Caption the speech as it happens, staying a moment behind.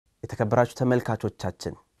የተከበራችሁ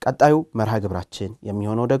ተመልካቾቻችን ቀጣዩ መርሃ ግብራችን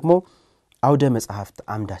የሚሆነው ደግሞ አውደ መጽሐፍት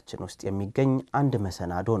አምዳችን ውስጥ የሚገኝ አንድ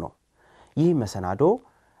መሰናዶ ነው። ይህ መሰናዶ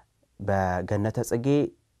በገነተ ጽጌ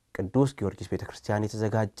ቅዱስ ጊዮርጊስ ቤተክርስቲያን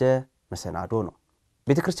የተዘጋጀ መሰናዶ ነው።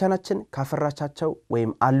 ቤተክርስቲያናችን ካፈራቻቸው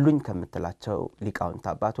ወይም አሉኝ ከምትላቸው ሊቃውንት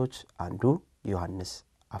አባቶች አንዱ ዮሐንስ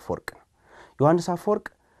አፈወርቅ ነው። ዮሐንስ አፈወርቅ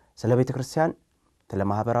ስለ ቤተክርስቲያን፣ ስለ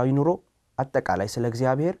ማህበራዊ ኑሮ፣ አጠቃላይ ስለ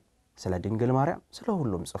እግዚአብሔር፣ ስለ ድንግል ማርያም፣ ስለ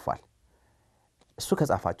ሁሉም ጽፏል። እሱ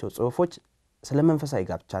ከጻፋቸው ጽሑፎች ስለ መንፈሳዊ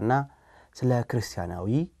ጋብቻና ስለ ክርስቲያናዊ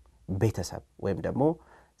ቤተሰብ ወይም ደግሞ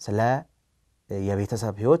ስለ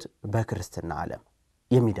የቤተሰብ ሕይወት በክርስትና ዓለም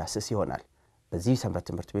የሚዳስስ ይሆናል። በዚህ ሰንበት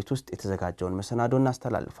ትምህርት ቤት ውስጥ የተዘጋጀውን መሰናዶ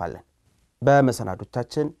እናስተላልፋለን።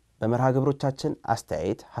 በመሰናዶቻችን በመርሃ ግብሮቻችን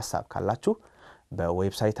አስተያየት ሐሳብ ካላችሁ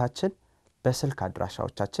በዌብሳይታችን በስልክ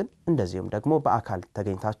አድራሻዎቻችን እንደዚሁም ደግሞ በአካል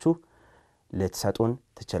ተገኝታችሁ ልትሰጡን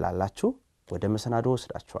ትችላላችሁ። ወደ መሰናዶ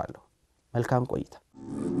ወስዳችኋለሁ። መልካም ቆይታ።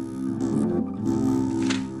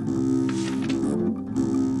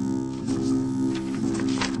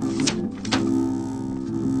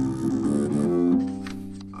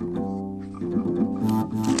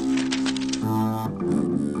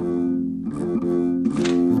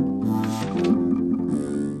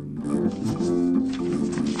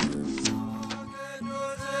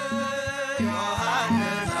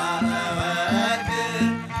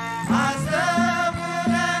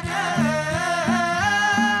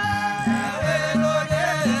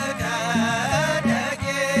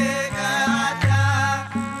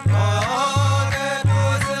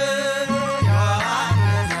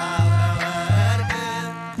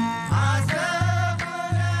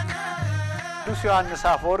 ዮሐንስ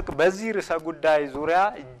አፈወርቅ በዚህ ርዕሰ ጉዳይ ዙሪያ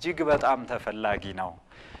እጅግ በጣም ተፈላጊ ነው።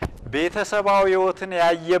 ቤተሰባዊ ሕይወትን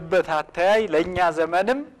ያየበት አተያይ ለኛ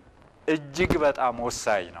ዘመንም እጅግ በጣም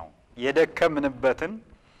ወሳኝ ነው። የደከምንበትን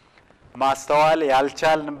ማስተዋል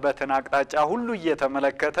ያልቻልንበትን አቅጣጫ ሁሉ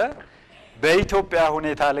እየተመለከተ በኢትዮጵያ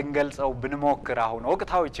ሁኔታ ልንገልጸው ብንሞክር አሁን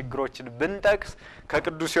ወቅታዊ ችግሮችን ብንጠቅስ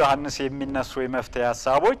ከቅዱስ ዮሐንስ የሚነሱ የመፍትሄ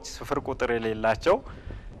ሐሳቦች ስፍር ቁጥር የሌላቸው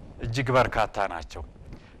እጅግ በርካታ ናቸው።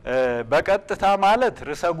 በቀጥታ ማለት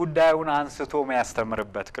ርዕሰ ጉዳዩን አንስቶ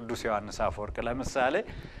የሚያስተምርበት ቅዱስ ዮሐንስ አፈወርቅ ለምሳሌ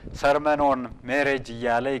ሰርመኖን ሜሬጅ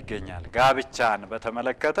እያለ ይገኛል። ጋብቻን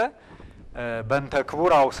በተመለከተ በእንተ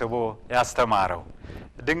ክቡር አውስቦ ያስተማረው፣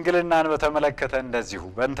 ድንግልናን በተመለከተ እንደዚሁ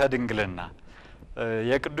በእንተ ድንግልና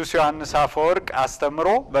የቅዱስ ዮሐንስ አፈወርቅ አስተምሮ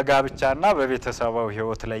በጋብቻና በቤተሰባዊ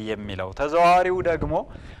ሕይወት ላይ የሚለው ተዘዋዋሪው ደግሞ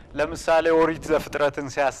ለምሳሌ ኦሪት ዘፍጥረትን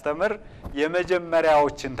ሲያስተምር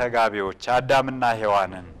የመጀመሪያዎችን ተጋቢዎች አዳምና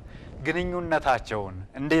ሔዋንን ግንኙነታቸውን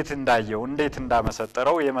እንዴት እንዳየው እንዴት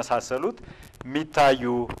እንዳመሰጠረው የመሳሰሉት ሚታዩ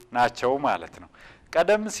ናቸው ማለት ነው።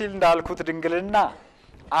 ቀደም ሲል እንዳልኩት ድንግልና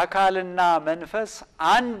አካልና መንፈስ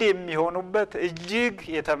አንድ የሚሆኑበት እጅግ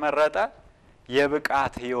የተመረጠ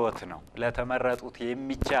የብቃት ሕይወት ነው። ለተመረጡት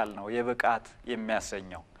የሚቻል ነው የብቃት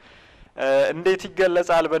የሚያሰኘው። እንዴት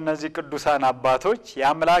ይገለጻል? በእነዚህ ቅዱሳን አባቶች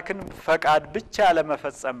የአምላክን ፈቃድ ብቻ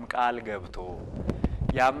ለመፈጸም ቃል ገብቶ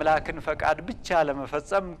የአምላክን ፈቃድ ብቻ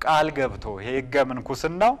ለመፈጸም ቃል ገብቶ ሕገ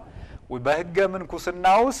ምንኩስናው በሕገ ምንኩስና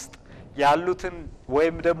ውስጥ ያሉትን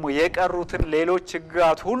ወይም ደግሞ የቀሩትን ሌሎች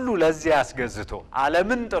ሕግጋት ሁሉ ለዚህ አስገዝቶ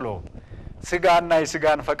ዓለምን ጥሎ ስጋና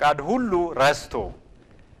የስጋን ፈቃድ ሁሉ ረስቶ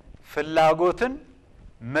ፍላጎትን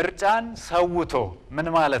ምርጫን ሰውቶ ምን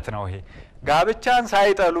ማለት ነው ይሄ? ጋብቻን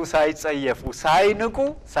ሳይጠሉ ሳይጸየፉ ሳይንቁ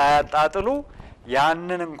ሳያጣጥሉ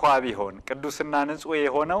ያንን እንኳን ቢሆን ቅዱስና ንጹህ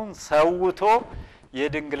የሆነውን ሰውቶ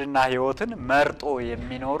የድንግልና ሕይወትን መርጦ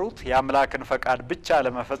የሚኖሩት የአምላክን ፈቃድ ብቻ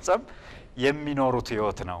ለመፈጸም የሚኖሩት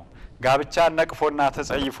ሕይወት ነው። ጋብቻን ነቅፎና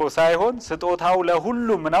ተጸይፎ ሳይሆን ስጦታው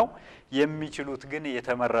ለሁሉም ነው። የሚችሉት ግን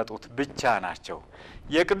የተመረጡት ብቻ ናቸው።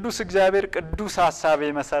 የቅዱስ እግዚአብሔር ቅዱስ ሐሳብ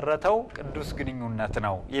የመሰረተው ቅዱስ ግንኙነት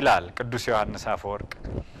ነው ይላል ቅዱስ ዮሐንስ አፈወርቅ።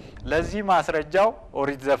 ለዚህ ማስረጃው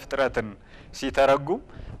ኦሪት ዘፍጥረትን ሲተረጉም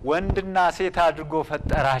ወንድና ሴት አድርጎ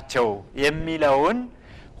ፈጠራቸው የሚለውን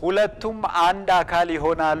ሁለቱም አንድ አካል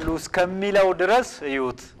ይሆናሉ እስከሚለው ድረስ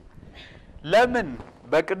እዩት። ለምን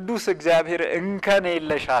በቅዱስ እግዚአብሔር እንከን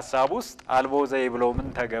የለሽ ሐሳብ ውስጥ አልቦ ዘይብሎ ምን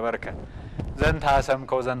ተገበርከ ዘንታ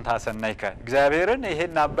ሰምከው ዘንታ ሰናይከ እግዚአብሔርን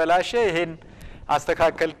ይሄን አበላሸ ይሄን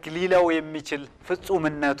አስተካከል ሊለው የሚችል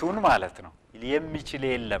ፍጹምነቱን ማለት ነው የሚችል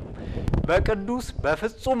የለም። በቅዱስ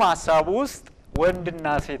በፍጹም ሐሳብ ውስጥ ወንድና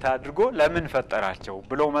ሴት አድርጎ ለምን ፈጠራቸው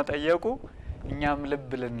ብሎ መጠየቁ እኛም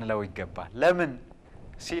ልብ ልንለው ይገባል። ለምን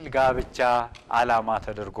ሲል ጋብቻ ዓላማ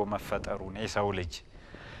ተደርጎ መፈጠሩን የሰው ልጅ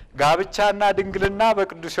ጋብቻና ድንግልና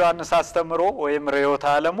በቅዱስ ዮሐንስ አስተምሮ ወይም ርዕዮተ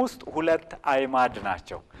ዓለም ውስጥ ሁለት አይማድ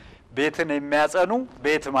ናቸው። ቤትን የሚያጸኑ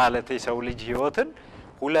ቤት ማለት የሰው ልጅ ሕይወትን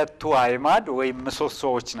ሁለቱ አይማድ ወይም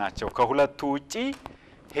ምሰሶዎች ናቸው። ከሁለቱ ውጪ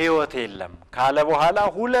ሕይወት የለም ካለ በኋላ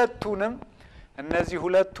ሁለቱንም እነዚህ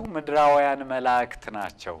ሁለቱ ምድራውያን መላእክት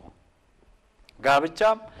ናቸው።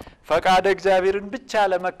 ጋብቻም ፈቃደ እግዚአብሔርን ብቻ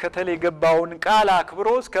ለመከተል የገባውን ቃል አክብሮ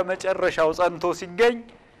እስከ መጨረሻው ጸንቶ ሲገኝ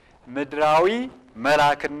ምድራዊ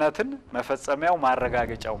መላእክነትን መፈጸሚያው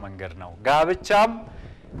ማረጋገጫው መንገድ ነው። ጋብቻም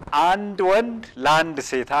አንድ ወንድ ለአንድ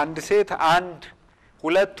ሴት፣ አንድ ሴት አንድ፣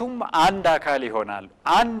 ሁለቱም አንድ አካል ይሆናሉ።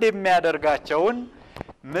 አንድ የሚያደርጋቸውን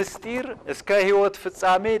ምስጢር እስከ ሕይወት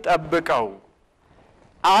ፍጻሜ ጠብቀው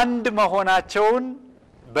አንድ መሆናቸውን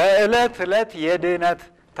በእለት እለት የድነት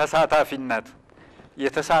ተሳታፊነት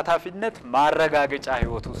የተሳታፊነት ማረጋገጫ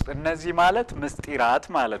ሕይወት ውስጥ እነዚህ ማለት ምስጢራት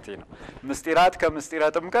ማለት ነው። ምስጢራት ከምስጢረ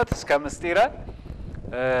ጥምቀት እስከ ምስጢረ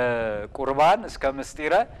ቁርባን እስከ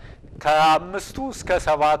ምስጢረ ከአምስቱ እስከ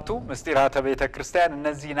ሰባቱ ምስጢራተ ቤተ ክርስቲያን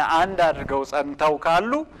እነዚህን አንድ አድርገው ጸንተው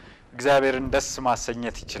ካሉ እግዚአብሔርን ደስ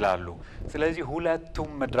ማሰኘት ይችላሉ። ስለዚህ ሁለቱም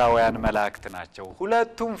ምድራውያን መላእክት ናቸው።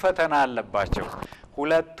 ሁለቱም ፈተና አለባቸው።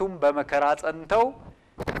 ሁለቱም በመከራ ጸንተው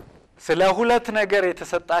ስለ ሁለት ነገር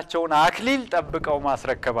የተሰጣቸውን አክሊል ጠብቀው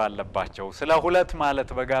ማስረከብ አለባቸው። ስለ ሁለት ማለት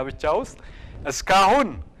በጋብቻ ውስጥ እስካሁን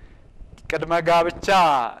ቅድመ ጋብቻ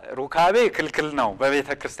ሩካቤ ክልክል ነው። በቤተ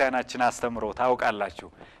ክርስቲያናችን አስተምሮ ታውቃላችሁ።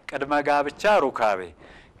 ቅድመ ጋብቻ ሩካቤ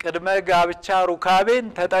ቅድመ ጋብቻ ሩካቤን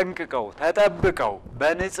ተጠብቀው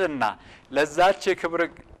በንጽህና ለዛች የክብር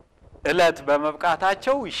እለት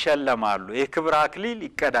በመብቃታቸው ይሸለማሉ፣ የክብር አክሊል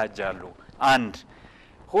ይቀዳጃሉ። አንድ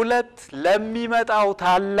ሁለት ለሚመጣው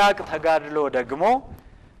ታላቅ ተጋድሎ ደግሞ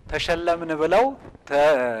ተሸለምን ብለው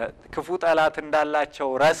ክፉ ጠላት እንዳላቸው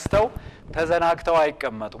ረስተው ተዘናግተው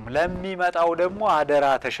አይቀመጡም። ለሚመጣው ደግሞ አደራ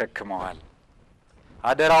ተሸክመዋል።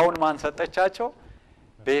 አደራውን ማን ሰጠቻቸው?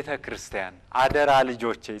 ቤተ ክርስቲያን። አደራ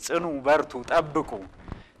ልጆቼ ጽኑ፣ በርቱ፣ ጠብቁ፣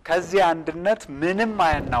 ከዚህ አንድነት ምንም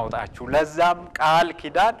አያናውጣችሁ። ለዛም ቃል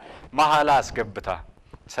ኪዳን መሐላ አስገብታ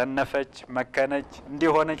ሰነፈች፣ መከነች፣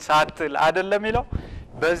 እንዲሆነች ሳትል አይደለም ይለው።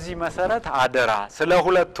 በዚህ መሰረት አደራ ስለ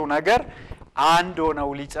ሁለቱ ነገር አንድ ሆነው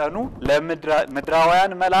ሊጸኑ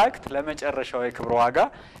ለምድራውያን መላእክት ለመጨረሻው የክብር ዋጋ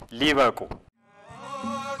ሊበቁ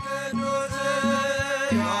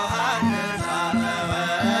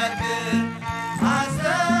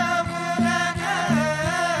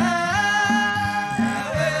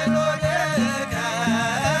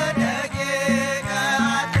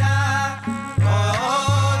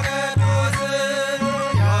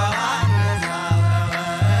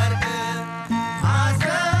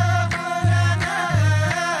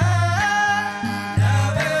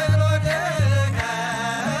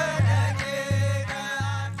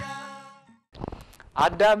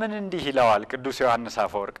አዳምን እንዲህ ይለዋል ቅዱስ ዮሐንስ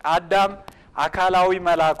አፈወርቅ። አዳም አካላዊ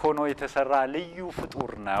መልአክ ሆኖ የተሰራ ልዩ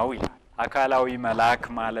ፍጡር ነው ይላል። አካላዊ መልአክ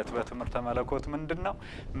ማለት በትምህርተ መለኮት ምንድነው?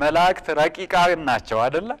 መላእክት ረቂቃን ናቸው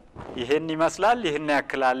አይደለ? ይሄን ይመስላል፣ ይሄን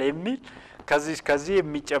ያክላል የሚል ከዚህ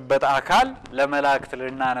የሚጨበጥ አካል ለመላእክት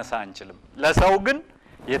ልናነሳ አንችልም። ለሰው ግን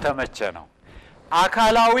የተመቸ ነው።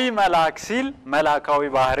 አካላዊ መልአክ ሲል መላካዊ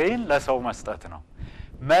ባህሪን ለሰው መስጠት ነው።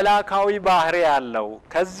 መላካዊ ባህሪ ያለው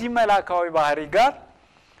ከዚህ መላካዊ ባህሪ ጋር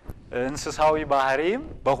እንስሳዊ ባህሪም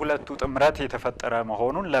በሁለቱ ጥምረት የተፈጠረ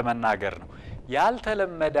መሆኑን ለመናገር ነው።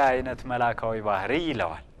 ያልተለመደ አይነት መላካዊ ባህሪ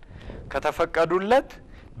ይለዋል። ከተፈቀዱለት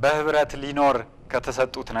በህብረት ሊኖር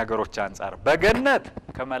ከተሰጡት ነገሮች አንፃር በገነት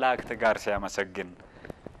ከመላእክት ጋር ሲያመሰግን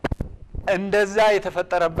እንደዛ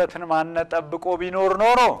የተፈጠረበትን ማንነት ጠብቆ ቢኖር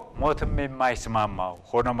ኖሮ ሞትም የማይስማማው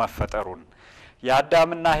ሆኖ መፈጠሩን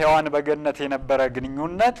የአዳምና ሔዋን በገነት የነበረ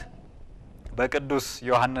ግንኙነት በቅዱስ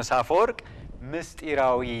ዮሐንስ አፈወርቅ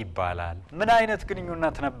ምስጢራዊ ይባላል። ምን አይነት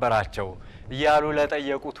ግንኙነት ነበራቸው እያሉ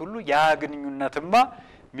ለጠየቁት ሁሉ ያ ግንኙነትማ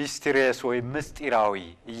ሚስቲሪየስ ወይ ምስጢራዊ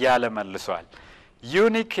እያለ መልሷል።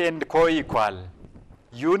 ዩኒክ ኤንድ ኮኢኳል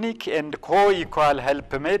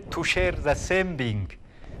helpmate to share the same being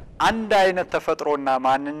አንድ አይነት ተፈጥሮና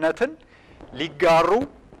ማንነትን ሊጋሩ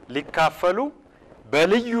ሊካፈሉ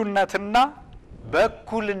በልዩነትና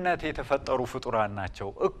በእኩልነት የተፈጠሩ ፍጡራን ናቸው።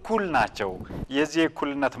 እኩል ናቸው። የዚህ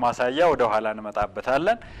እኩልነት ማሳያ ወደ ኋላ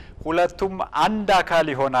እንመጣበታለን። ሁለቱም አንድ አካል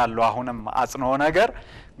ይሆናሉ። አሁንም አጽንኦ ነገር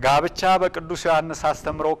ጋብቻ በቅዱስ ዮሐንስ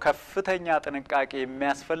አስተምሮ ከፍተኛ ጥንቃቄ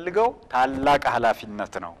የሚያስፈልገው ታላቅ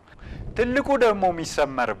ኃላፊነት ነው። ትልቁ ደግሞ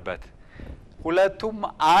የሚሰመርበት ሁለቱም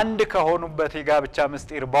አንድ ከሆኑበት የጋብቻ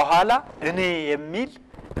ምስጢር በኋላ እኔ የሚል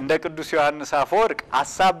እንደ ቅዱስ ዮሐንስ አፈወርቅ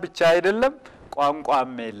ሐሳብ ብቻ አይደለም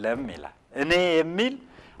ቋንቋም የለም ይላል። እኔ የሚል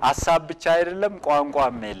ሐሳብ ብቻ አይደለም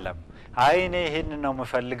ቋንቋም የለም። አይ እኔ ይሄን ነው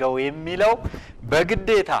መፈልገው የሚለው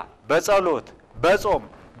በግዴታ በጸሎት በጾም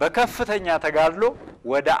በከፍተኛ ተጋድሎ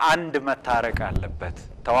ወደ አንድ መታረቅ አለበት።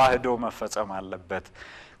 ተዋህዶ መፈጸም አለበት።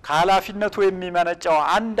 ከኃላፊነቱ የሚመነጨው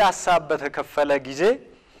አንድ ሐሳብ በተከፈለ ጊዜ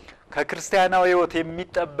ከክርስቲያናዊ ሕይወት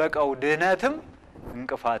የሚጠበቀው ድህነትም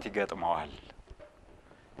እንቅፋት ይገጥመዋል።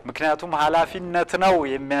 ምክንያቱም ኃላፊነት ነው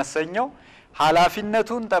የሚያሰኘው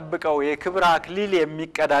ኃላፊነቱን ጠብቀው የክብር አክሊል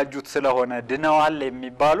የሚቀዳጁት ስለሆነ ድነዋል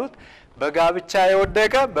የሚባሉት በጋብቻ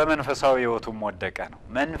የወደቀ በመንፈሳዊ ሕይወቱም ወደቀ ነው።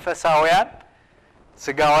 መንፈሳውያን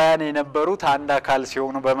ስጋውያን የነበሩት አንድ አካል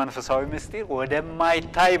ሲሆኑ በመንፈሳዊ ምስጢር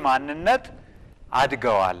ወደማይታይ ማንነት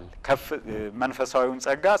አድገዋል። መንፈሳዊውን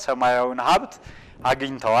ጸጋ ሰማያዊውን ሀብት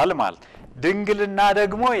አግኝተዋል ማለት። ድንግልና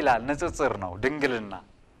ደግሞ ይላል ንጽጽር ነው። ድንግልና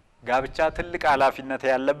ጋብቻ ትልቅ ኃላፊነት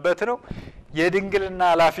ያለበት ነው። የድንግልና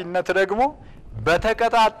ኃላፊነት ደግሞ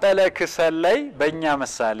በተቀጣጠለ ክሰል ላይ በእኛ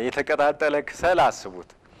ምሳሌ የተቀጣጠለ ክሰል አስቡት።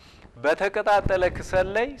 በተቀጣጠለ ክሰል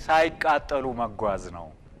ላይ ሳይቃጠሉ መጓዝ ነው።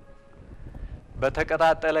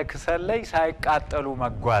 በተቀጣጠለ ክሰል ላይ ሳይቃጠሉ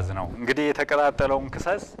መጓዝ ነው። እንግዲህ የተቀጣጠለውን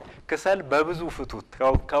ክሰል በብዙ ፍቱት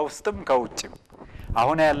ከውስጥም ከውጭም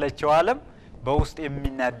አሁን ያለችው ዓለም በውስጥ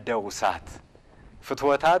የሚነደው እሳት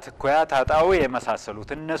ፍትወታት ኩያት አጣው የመሳሰሉት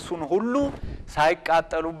እነሱን ሁሉ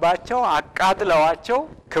ሳይቃጠሉባቸው አቃጥለዋቸው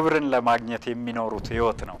ክብርን ለማግኘት የሚኖሩት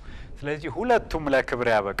ሕይወት ነው። ስለዚህ ሁለቱም ለክብር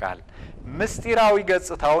ያበቃል። ምስጢራዊ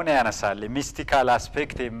ገጽታውን ያነሳል። ሚስቲካል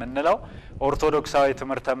አስፔክት የምንለው ኦርቶዶክሳዊ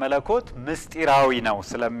ትምህርተ መለኮት ምስጢራዊ ነው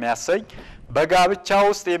ስለሚያሰኝ በጋብቻ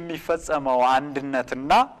ውስጥ የሚፈጸመው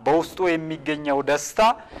አንድነትና በውስጡ የሚገኘው ደስታ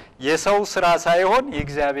የሰው ስራ ሳይሆን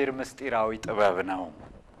የእግዚአብሔር ምስጢራዊ ጥበብ ነው።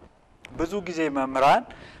 ብዙ ጊዜ መምህራን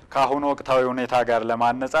ካሁን ወቅታዊ ሁኔታ ጋር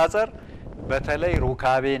ለማነጻጸር በተለይ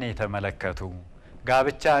ሩካቤን የተመለከቱ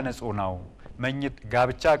ጋብቻ ንጹህ ነው፣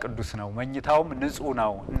 ጋብቻ ቅዱስ ነው፣ መኝታውም ንጹህ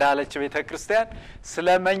ነው እንዳለች ቤተክርስቲያን ስለ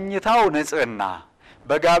መኝታው ንጽህና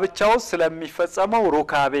በጋብቻ ውስጥ ስለሚፈጸመው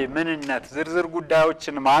ሩካቤ ምንነት ዝርዝር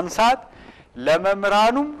ጉዳዮችን ማንሳት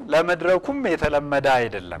ለመምህራኑም ለመድረኩም የተለመደ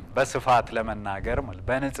አይደለም። በስፋት ለመናገር ማለት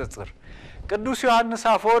በንጽጽር ቅዱስ ዮሐንስ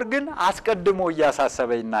አፈወርቅ ግን አስቀድሞ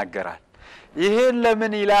እያሳሰበ ይናገራል። ይሄን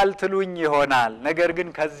ለምን ይላል ትሉኝ ይሆናል፣ ነገር ግን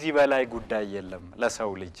ከዚህ በላይ ጉዳይ የለም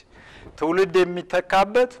ለሰው ልጅ ትውልድ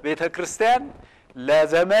የሚተካበት ቤተክርስቲያን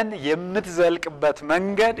ለዘመን የምትዘልቅበት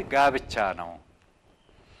መንገድ ጋብቻ ነው።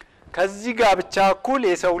 ከዚህ ጋብቻ እኩል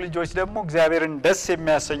የሰው ልጆች ደግሞ እግዚአብሔርን ደስ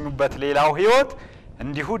የሚያሰኙበት ሌላው ሕይወት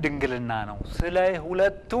እንዲሁ ድንግልና ነው። ስለ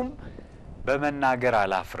ሁለቱም በመናገር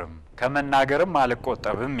አላፍርም ከመናገርም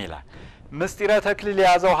አልቆጠብም ይላል። ምስጢረ ተክሊል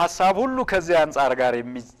የያዘው ሐሳብ ሁሉ ከዚህ አንጻር ጋር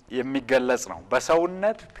የሚገለጽ ነው።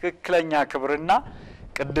 በሰውነት ትክክለኛ ክብርና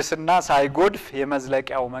ቅድስና ሳይጎድፍ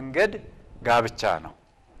የመዝለቂያው መንገድ ጋብቻ ነው።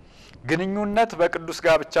 ግንኙነት በቅዱስ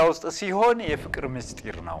ጋብቻ ውስጥ ሲሆን የፍቅር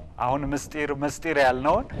ምስጢር ነው። አሁን ምስጢር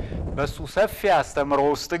ያልነውን በሱ ሰፊ አስተምሮ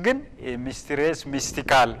ውስጥ ግን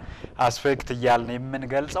ሚስቲካል አስፔክት እያልን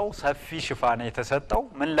የምንገልጸው ሰፊ ሽፋን የተሰጠው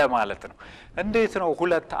ምን ለማለት ነው? እንዴት ነው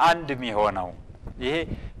ሁለት አንድ የሚሆነው? ይሄ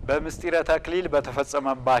በምስጢረ ተክሊል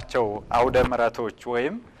በተፈጸመባቸው አውደ ምሕረቶች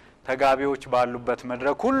ወይም ተጋቢዎች ባሉበት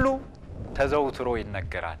መድረክ ሁሉ ተዘውትሮ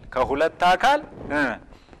ይነገራል። ከሁለት አካል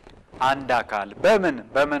አንድ አካል በምን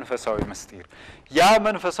በመንፈሳዊ ምስጢር። ያ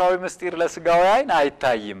መንፈሳዊ ምስጢር ለስጋዊ ዓይን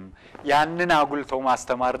አይታይም። ያንን አጉልቶ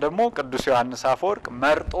ማስተማር ደግሞ ቅዱስ ዮሐንስ አፈወርቅ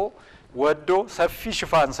መርጦ ወዶ ሰፊ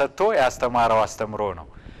ሽፋን ሰጥቶ ያስተማረው አስተምሮ ነው።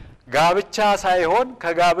 ጋብቻ ሳይሆን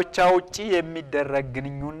ከጋብቻ ውጪ የሚደረግ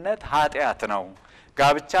ግንኙነት ኃጢአት ነው።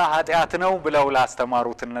 ጋብቻ ኃጢአት ነው ብለው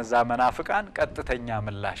ላስተማሩት እነዛ መናፍቃን ቀጥተኛ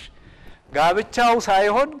ምላሽ ጋብቻው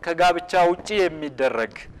ሳይሆን ከጋብቻ ውጪ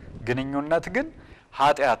የሚደረግ ግንኙነት ግን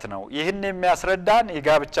ኃጢአት ነው። ይህን የሚያስረዳን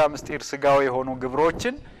የጋብቻ ምስጢር ስጋዊ የሆኑ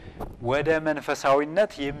ግብሮችን ወደ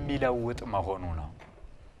መንፈሳዊነት የሚለውጥ መሆኑ ነው።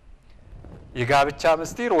 የጋብቻ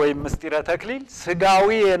ምስጢር ወይም ምስጢረ ተክሊል ስጋዊ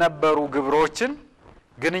የነበሩ ግብሮችን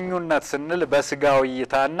ግንኙነት ስንል በስጋዊ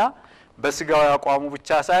እይታና በስጋዊ አቋሙ ብቻ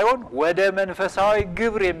ሳይሆን ወደ መንፈሳዊ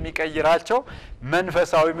ግብር የሚቀይራቸው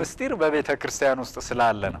መንፈሳዊ ምስጢር በቤተ ክርስቲያን ውስጥ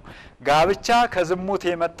ስላለ ነው። ጋብቻ ከዝሙት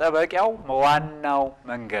የመጠበቂያው ዋናው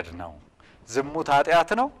መንገድ ነው። ዝሙት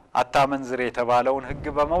ኃጢአት ነው። አታመንዝር የተባለውን ሕግ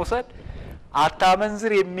በመውሰድ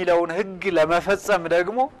አታመንዝር የሚለውን ሕግ ለመፈጸም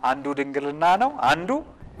ደግሞ አንዱ ድንግልና ነው፣ አንዱ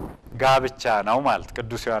ጋብቻ ነው ማለት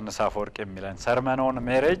ቅዱስ ዮሐንስ አፈወርቅ የሚለን ሰርመን ኦን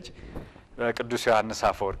ሜሬጅ ቅዱስ ዮሐንስ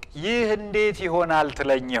አፈወርቅ። ይህ እንዴት ይሆናል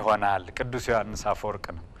ትለኝ ይሆናል ቅዱስ ዮሐንስ አፈወርቅ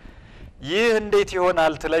ነው። ይህ እንዴት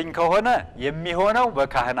ይሆናል ትለኝ ከሆነ የሚሆነው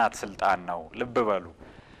በካህናት ስልጣን ነው። ልብ በሉ።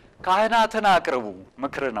 ካህናትን አቅርቡ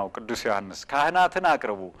ምክር ነው ቅዱስ ዮሐንስ። ካህናትን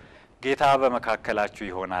አቅርቡ ጌታ በመካከላችሁ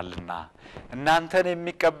ይሆናልና እናንተን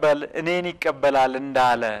የሚቀበል እኔን ይቀበላል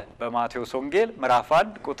እንዳለ በማቴዎስ ወንጌል ምዕራፍ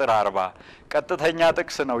 1 ቁጥር 40 ቀጥተኛ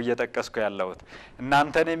ጥቅስ ነው እየጠቀስኩ ያለሁት።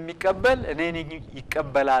 እናንተን የሚቀበል እኔን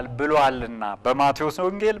ይቀበላል ብሏልና በማቴዎስ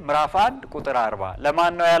ወንጌል ምዕራፍ 1 ቁጥር 40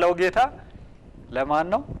 ለማን ነው ያለው ጌታ? ለማን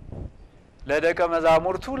ነው? ለደቀ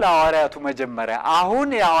መዛሙርቱ ለሐዋርያቱ መጀመሪያ። አሁን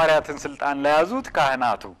የሐዋርያትን ስልጣን ለያዙት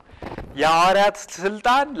ካህናቱ የሐዋርያት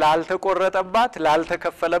ስልጣን ላልተቆረጠባት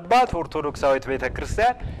ላልተከፈለባት ኦርቶዶክሳዊት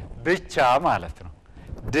ቤተክርስቲያን ብቻ ማለት ነው።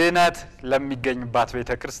 ድነት ለሚገኝባት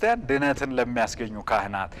ቤተክርስቲያን ድነትን ለሚያስገኙ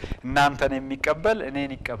ካህናት እናንተን የሚቀበል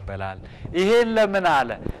እኔን ይቀበላል። ይሄን ለምን አለ?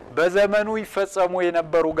 በዘመኑ ይፈጸሙ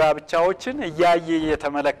የነበሩ ጋብቻዎችን እያየ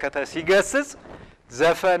የተመለከተ ሲገስጽ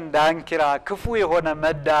ዘፈን ዳንኪራ ክፉ የሆነ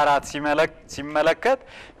መዳራት ሲመለከት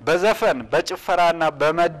በዘፈን በጭፈራና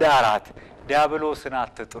በመዳራት ዲያብሎስን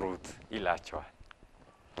አትጥሩት ይላቸዋል።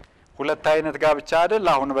 ሁለት አይነት ጋብቻ አይደል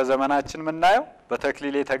አሁን በዘመናችን ምናየው?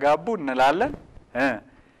 በተክሊል የተጋቡ እንላለን፣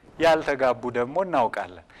 ያልተጋቡ ደግሞ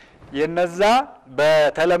እናውቃለን። የነዛ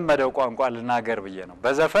በተለመደው ቋንቋ ልናገር ብዬ ነው።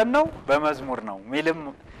 በዘፈን ነው በመዝሙር ነው ሚልም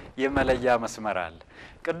የመለያ መስመር አለ።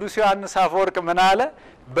 ቅዱስ ዮሐንስ አፈወርቅ ምን አለ?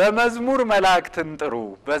 በመዝሙር መላእክትን ጥሩ፣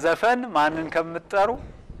 በዘፈን ማንን ከምትጠሩ?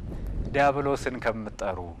 ዲያብሎስን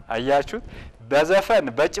ከምትጠሩ። አያችሁት? በዘፈን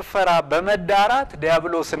በጭፈራ በመዳራት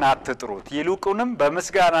ዲያብሎስን አትጥሩት፣ ይልቁንም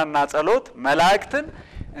በምስጋናና ጸሎት መላእክትን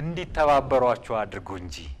እንዲተባበሯቸው አድርጉ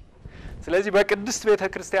እንጂ። ስለዚህ በቅድስት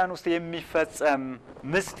ቤተክርስቲያን ውስጥ የሚፈጸም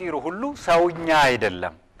ምስጢር ሁሉ ሰውኛ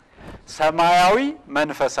አይደለም፣ ሰማያዊ፣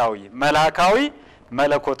 መንፈሳዊ፣ መላካዊ፣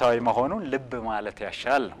 መለኮታዊ መሆኑን ልብ ማለት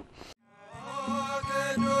ያሻል ነው።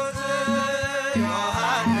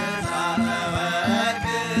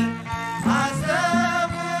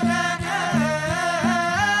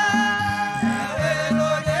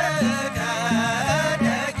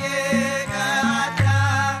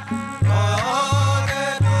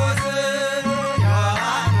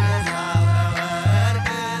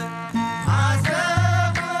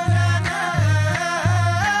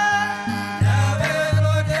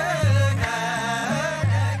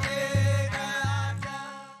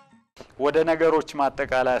 ወደ ነገሮች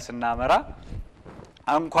ማጠቃለያ ስናመራ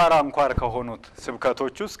አንኳር ከሆኑት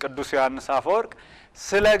ስብከቶች ውስጥ ቅዱስ ዮሐንስ አፈወርቅ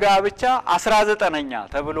ስለ ጋብቻ 19ኛ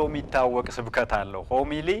ተብሎ የሚታወቅ ስብከት አለው።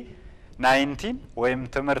 ሆሚሊ 19 ወይም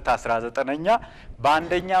ትምህርት 19ኛ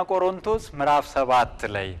በአንደኛ ቆሮንቶስ ምዕራፍ 7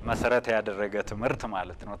 ላይ መሰረት ያደረገ ትምህርት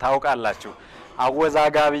ማለት ነው። ታውቃላችሁ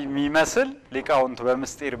አወዛጋቢ የሚመስል ሊቃውንት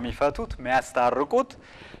በምስጢር የሚፈቱት የሚያስታርቁት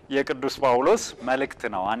የቅዱስ ጳውሎስ መልእክት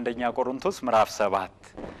ነው። አንደኛ ቆሮንቶስ ምዕራፍ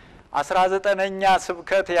 7 19ኛ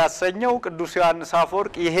ስብከት ያሰኘው ቅዱስ ዮሐንስ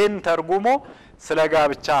አፈወርቅ ይሄን ተርጉሞ ስለ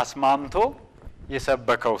ጋብቻ አስማምቶ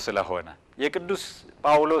የሰበከው ስለሆነ የቅዱስ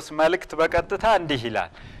ጳውሎስ መልእክት በቀጥታ እንዲህ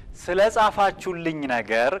ይላል። ስለ ጻፋችሁልኝ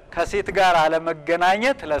ነገር ከሴት ጋር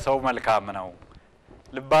አለመገናኘት ለሰው መልካም ነው።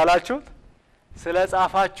 ልባላችሁት? ስለ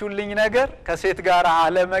ጻፋችሁልኝ ነገር ከሴት ጋር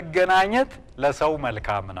አለመገናኘት ለሰው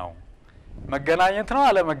መልካም ነው። መገናኘት ነው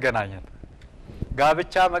አለመገናኘት?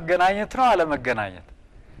 ጋብቻ መገናኘት ነው አለመገናኘት?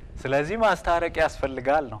 ስለዚህ ማስታረቅ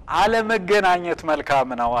ያስፈልጋል ነው። አለመገናኘት መልካም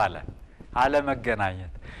ነው አለ።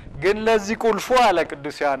 አለመገናኘት ግን ለዚህ ቁልፉ አለ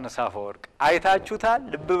ቅዱስ ዮሐንስ አፈወርቅ አይታችሁታል፣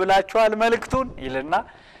 ልብ ብላችኋል መልእክቱን ይልና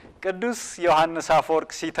ቅዱስ ዮሐንስ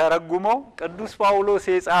አፈወርቅ ሲተረጉመው ቅዱስ ጳውሎስ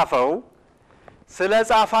የጻፈው ስለ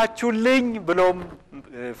ጻፋችሁልኝ ብሎም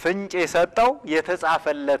ፍንጭ የሰጠው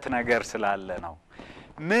የተጻፈለት ነገር ስላለ ነው።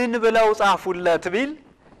 ምን ብለው ጻፉለት ቢል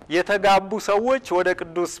የተጋቡ ሰዎች ወደ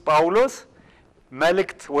ቅዱስ ጳውሎስ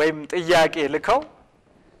መልእክት ወይም ጥያቄ ልከው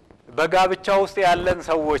በጋብቻ ውስጥ ያለን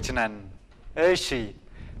ሰዎች ነን፣ እሺ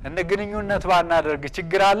እንደ ግንኙነት ባናደርግ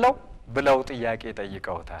ችግር አለው ብለው ጥያቄ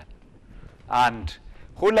ጠይቀውታል። አንድ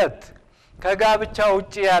ሁለት ከጋብቻ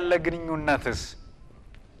ውጪ ያለ ግንኙነትስ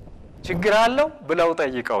ችግር አለው ብለው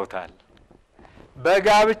ጠይቀውታል።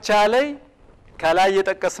 በጋብቻ ላይ ከላይ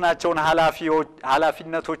የጠቀስናቸውን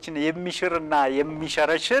ኃላፊነቶችን የሚሽርና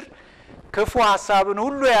የሚሸረሽር ክፉ ሐሳብን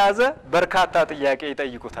ሁሉ የያዘ በርካታ ጥያቄ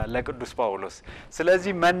ይጠይቁታል ለቅዱስ ጳውሎስ።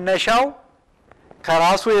 ስለዚህ መነሻው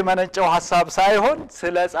ከራሱ የመነጨው ሐሳብ ሳይሆን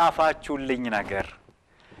ስለ ጻፋችሁልኝ ነገር፣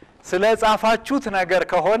 ስለ ጻፋችሁት ነገር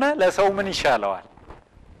ከሆነ ለሰው ምን ይሻለዋል?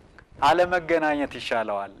 አለመገናኘት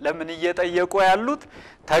ይሻለዋል። ለምን እየጠየቁ ያሉት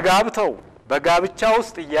ተጋብተው በጋብቻ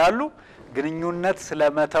ውስጥ እያሉ ግንኙነት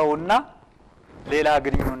ስለመተውና ሌላ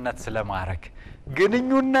ግንኙነት ስለማረክ።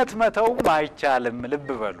 ግንኙነት መተው አይቻልም፣ ልብ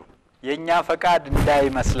በሉ። የኛ ፈቃድ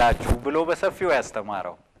እንዳይመስላችሁ ብሎ በሰፊው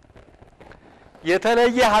ያስተማረው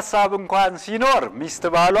የተለየ ሐሳብ እንኳን ሲኖር ሚስት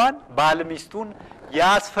ባሏን ባል ሚስቱን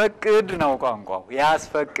ያስፈቅድ ነው ቋንቋው።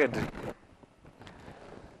 ያስፈቅድ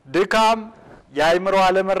ድካም፣ የአይምሮ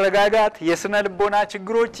አለመረጋጋት፣ የስነ ልቦና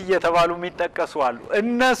ችግሮች እየተባሉ የሚጠቀሱ አሉ።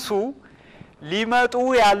 እነሱ ሊመጡ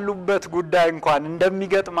ያሉበት ጉዳይ እንኳን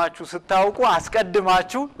እንደሚገጥማችሁ ስታውቁ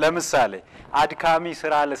አስቀድማችሁ ለምሳሌ አድካሚ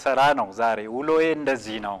ስራ ልሰራ ነው ዛሬ ውሎዬ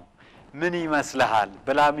እንደዚህ ነው ምን ይመስልሃል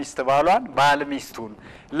ብላ ሚስት ባሏን ባል ሚስቱን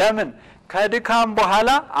ለምን ከድካም በኋላ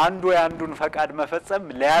አንዱ ያንዱን ፈቃድ መፈጸም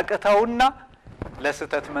ሊያቅተውና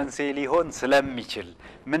ለስተት መንስኤ ሊሆን ስለሚችል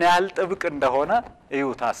ምን ያህል ጥብቅ እንደሆነ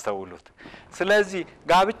እዩት አስተውሉት ስለዚህ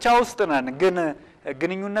ጋብቻ ውስጥ ነን ግን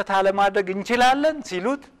ግንኙነት አለማድረግ እንችላለን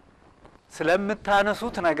ሲሉት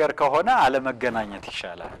ስለምታነሱት ነገር ከሆነ አለመገናኘት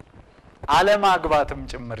ይሻላል አለማግባትም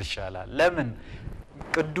ጭምር ይሻላል ለምን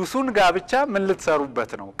ቅዱሱን ጋብቻ ምን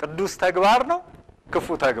ልትሰሩበት ነው ቅዱስ ተግባር ነው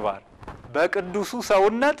ክፉ ተግባር በቅዱሱ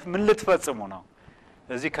ሰውነት ምን ልትፈጽሙ ነው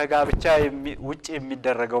እዚህ ከጋብቻ ውጪ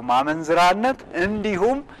የሚደረገው ማመንዝራነት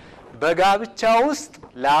እንዲሁም በጋብቻ ውስጥ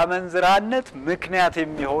ለማመንዝራነት ምክንያት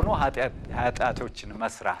የሚሆኑ ኃጢአቶችን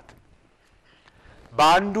መስራት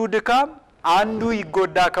በአንዱ ድካም አንዱ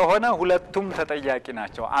ይጎዳ ከሆነ ሁለቱም ተጠያቂ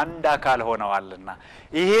ናቸው አንድ አካል ሆነዋልና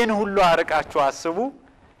ይሄን ሁሉ አርቃችሁ አስቡ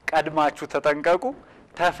ቀድማችሁ ተጠንቀቁ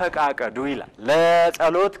ተፈቃቀዱ ይላል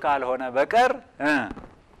ለጸሎት ካልሆነ በቀር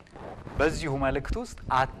በዚሁ መልእክት ውስጥ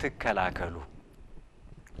አትከላከሉ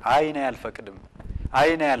አይኔ ያልፈቅድም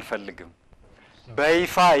አይኔ ያልፈልግም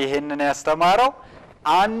በይፋ ይሄንን ያስተማረው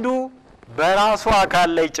አንዱ በራሱ አካል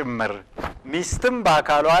ላይ ጭምር ሚስትም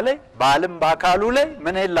በአካሏ ላይ ባልም በአካሉ ላይ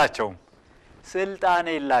ምን የላቸውም ስልጣን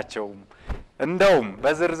የላቸውም እንደውም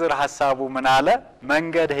በዝርዝር ሐሳቡ ምን አለ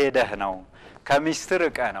መንገድ ሄደህ ነው ከሚስት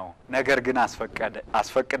ርቀ ነው ነገር ግን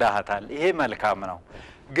አስፈቅደሃታል ይሄ መልካም ነው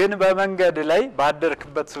ግን በመንገድ ላይ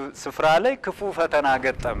ባደርክበት ስፍራ ላይ ክፉ ፈተና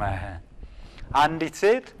ገጠመህ አንዲት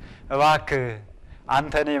ሴት እባክህ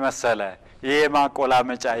አንተኔ መሰለ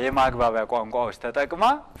የማቆላመጫ የማግባቢያ ቋንቋዎች ተጠቅማ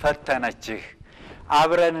ፈተነችህ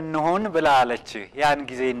አብረን እንሆን ብላለች ያን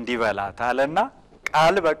ጊዜ እንዲበላት አለና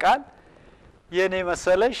ቃል በቃል የኔ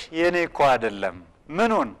መሰለሽ የኔ እኮ አይደለም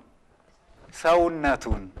ምኑን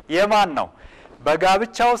ሰውነቱን የማን ነው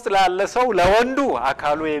በጋብቻ ውስጥ ላለ ሰው ለወንዱ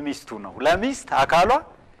አካሉ የሚስቱ ነው ለሚስት አካሏ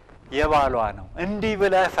የባሏ ነው እንዲህ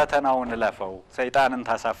ብለ ፈተናውን ለፈው ሰይጣንን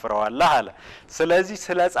ታሳፍረዋለህ አለ ስለዚህ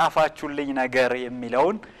ስለጻፋችሁልኝ ነገር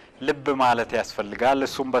የሚለውን ልብ ማለት ያስፈልጋል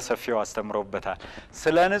እሱም በሰፊው አስተምሮበታል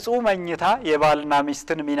ስለ ንጹህ መኝታ የባልና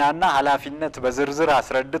ሚስትን ሚናና ኃላፊነት በዝርዝር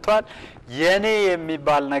አስረድቷል የኔ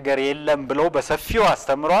የሚባል ነገር የለም ብሎ በሰፊው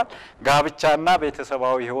አስተምሯል ጋብቻና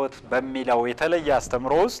ቤተሰባዊ ሕይወት በሚለው የተለየ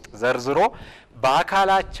አስተምሮ ውስጥ ዘርዝሮ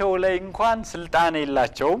በአካላቸው ላይ እንኳን ስልጣን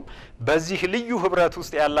የላቸውም በዚህ ልዩ ህብረት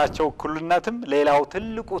ውስጥ ያላቸው እኩልነትም ሌላው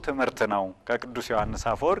ትልቁ ትምህርት ነው ከቅዱስ ዮሐንስ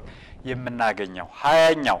አፈወርቅ የምናገኘው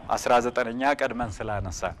 20ኛው 19ኛ ቀድመን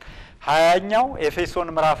ስላነሳን 20ኛው ኤፌሶን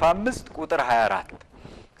ምዕራፍ 5 ቁጥር 24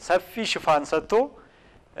 ሰፊ ሽፋን ሰጥቶ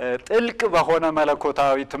ጥልቅ በሆነ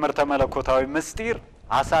መለኮታዊ ትምህርተ መለኮታዊ ምስጢር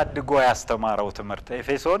አሳድጎ ያስተማረው ትምህርት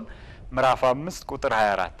ኤፌሶን ምዕራፍ 5 ቁጥር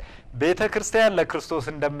 24 ቤተክርስቲያን ለክርስቶስ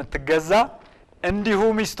እንደምትገዛ እንዲሁ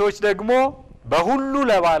ሚስቶች ደግሞ በሁሉ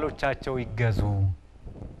ለባሎቻቸው ይገዙ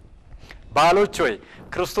ባሎች ሆይ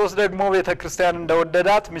ክርስቶስ ደግሞ ቤተክርስቲያን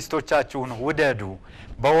እንደወደዳት ሚስቶቻችሁን ውደዱ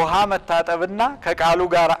በውሃ መታጠብና ከቃሉ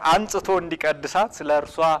ጋር አንጽቶ እንዲቀድሳት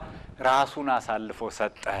ስለርሷ ራሱን አሳልፎ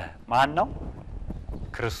ሰጠ ማን ነው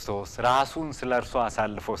ክርስቶስ ራሱን ስለርሷ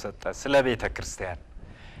አሳልፎ ሰጠ ስለ ቤተክርስቲያን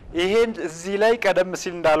ይሄን እዚህ ላይ ቀደም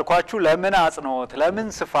ሲል እንዳልኳችሁ ለምን አጽንኦት ለምን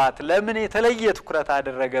ስፋት ለምን የተለየ ትኩረት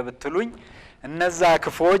አደረገ ብትሉኝ እነዛ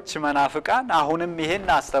ክፎች መናፍቃን አሁንም ይሄን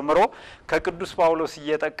አስተምሮ ከቅዱስ ጳውሎስ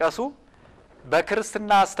እየጠቀሱ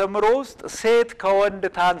በክርስትና አስተምሮ ውስጥ ሴት ከወንድ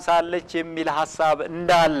ታንሳለች የሚል ሐሳብ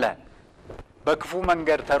እንዳለ በክፉ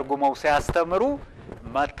መንገድ ተርጉመው ሲያስተምሩ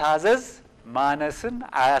መታዘዝ ማነስን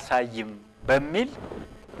አያሳይም በሚል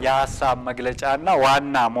የሐሳብ መግለጫና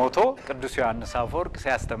ዋና ሞቶ ቅዱስ ዮሐንስ አፈወርቅ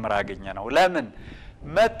ሲያስተምር አገኘ ነው ለምን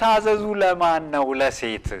መታዘዙ ለማን ነው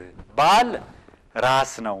ለሴት ባል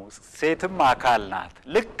ራስ ነው ሴትም አካል ናት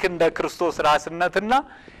ልክ እንደ ክርስቶስ ራስነትና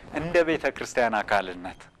እንደ ቤተክርስቲያን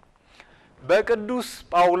አካልነት በቅዱስ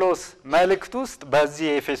ጳውሎስ መልእክት ውስጥ በዚህ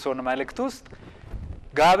ኤፌሶን መልእክት ውስጥ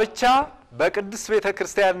ጋብቻ በቅዱስ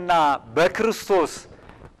ቤተክርስቲያንና በክርስቶስ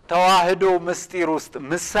ተዋህዶ ምስጢር ውስጥ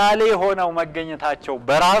ምሳሌ ሆነው መገኘታቸው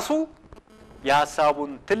በራሱ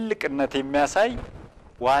የሐሳቡን ትልቅነት የሚያሳይ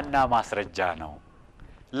ዋና ማስረጃ ነው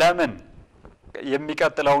ለምን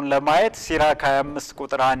የሚቀጥለውን ለማየት ሲራክ 25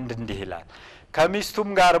 ቁጥር 1 እንዲህ ይላል ከሚስቱም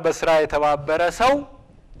ጋር በስራ የተባበረ ሰው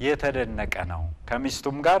የተደነቀ ነው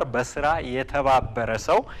ከሚስቱም ጋር በስራ የተባበረ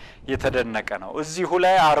ሰው የተደነቀ ነው እዚሁ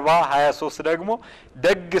ላይ 40:23 ደግሞ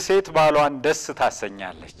ደግ ሴት ባሏን ደስ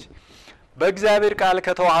ታሰኛለች በእግዚአብሔር ቃል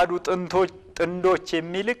ከተዋህዱ ጥንዶች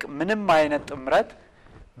የሚልቅ ምንም አይነት ጥምረት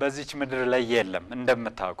በዚች ምድር ላይ የለም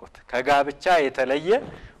እንደምታውቁት ከጋብቻ የተለየ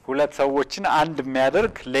ሁለት ሰዎችን አንድ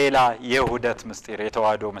የሚያደርግ ሌላ የውህደት ምስጢር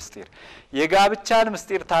የተዋህዶ ምስጢር የጋብቻን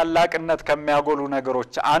ምስጢር ታላቅነት ከሚያጎሉ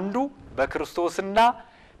ነገሮች አንዱ በክርስቶስና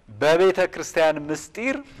በቤተክርስቲያን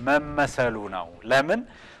ምስጢር መመሰሉ ነው ለምን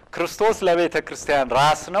ክርስቶስ ለቤተ ክርስቲያን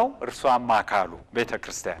ራስ ነው እርሷም አካሉ ቤተ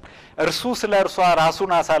ክርስቲያን እርሱ ስለ እርሷ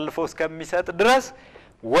ራሱን አሳልፎ እስከሚሰጥ ድረስ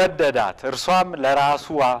ወደዳት እርሷም ለራሷ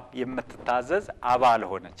የምትታዘዝ አባል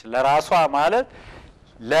ሆነች ለራሷ ማለት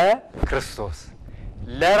ለክርስቶስ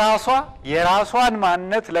ለራሷ የራሷን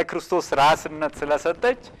ማንነት ለክርስቶስ ራስነት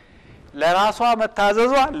ስለሰጠች ለራሷ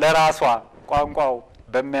መታዘዟ ለራሷ ቋንቋው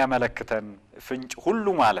በሚያመለክተን ፍንጭ ሁሉ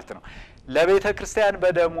ማለት ነው ለቤተ ክርስቲያን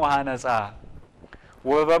በደሙ አነጻ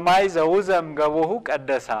ወበማይ ዘውዘም ገቦሁ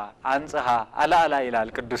ቀደሳ አንጽሃ አላላ ይላል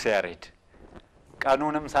ቅዱስ ያሬድ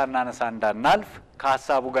ቀኑንም ሳናነሳ እንዳናልፍ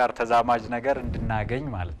ከሐሳቡ ጋር ተዛማጅ ነገር እንድናገኝ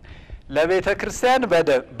ማለት ለቤተ ክርስቲያን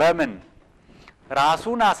በምን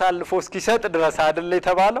ራሱን አሳልፎ እስኪሰጥ ድረስ አይደል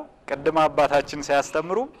የተባለው ቅድም አባታችን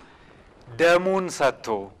ሲያስተምሩ ደሙን ሰጥቶ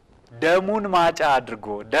ደሙን ማጫ አድርጎ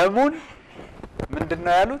ደሙን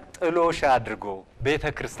ምንድነው ያሉት ጥሎሽ አድርጎ ቤተ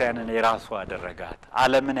ክርስቲያንን የራሱ አደረጋት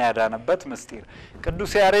ዓለምን ያዳነበት ምስጢር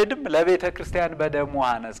ቅዱስ ያሬድም ለቤተ ክርስቲያን በደሙ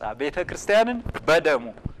አነጻ ቤተ ክርስቲያንን በደሙ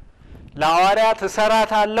ለሐዋርያት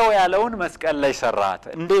ሰራት አለው ያለውን መስቀል ላይ ሰራት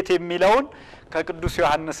እንዴት የሚለውን ከቅዱስ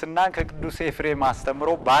ዮሐንስና ከቅዱስ ኤፍሬም አስተምሮ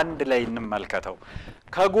ባንድ ላይ እንመልከተው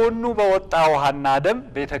ከጎኑ በወጣው ውሃና ደም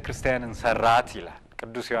ቤተ ክርስቲያንን ሰራት ይላል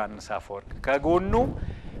ቅዱስ ዮሐንስ አፈወርቅ ከጎኑ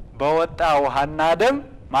በወጣው ውሃና ደም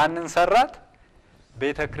ማንን ሰራት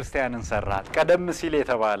ቤተ ክርስቲያንን ሰራት ቀደም ሲል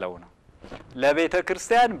የተባለው ነው ለቤተ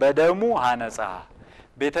ክርስቲያን በደሙ አነጻ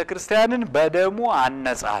ቤተ ክርስቲያንን በደሙ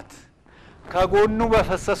አነጻት ከጎኑ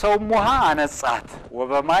በፈሰሰው ውሃ አነጻት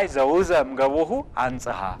ወበማይ ዘውዘም ገቦሁ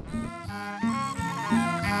አንጽሃ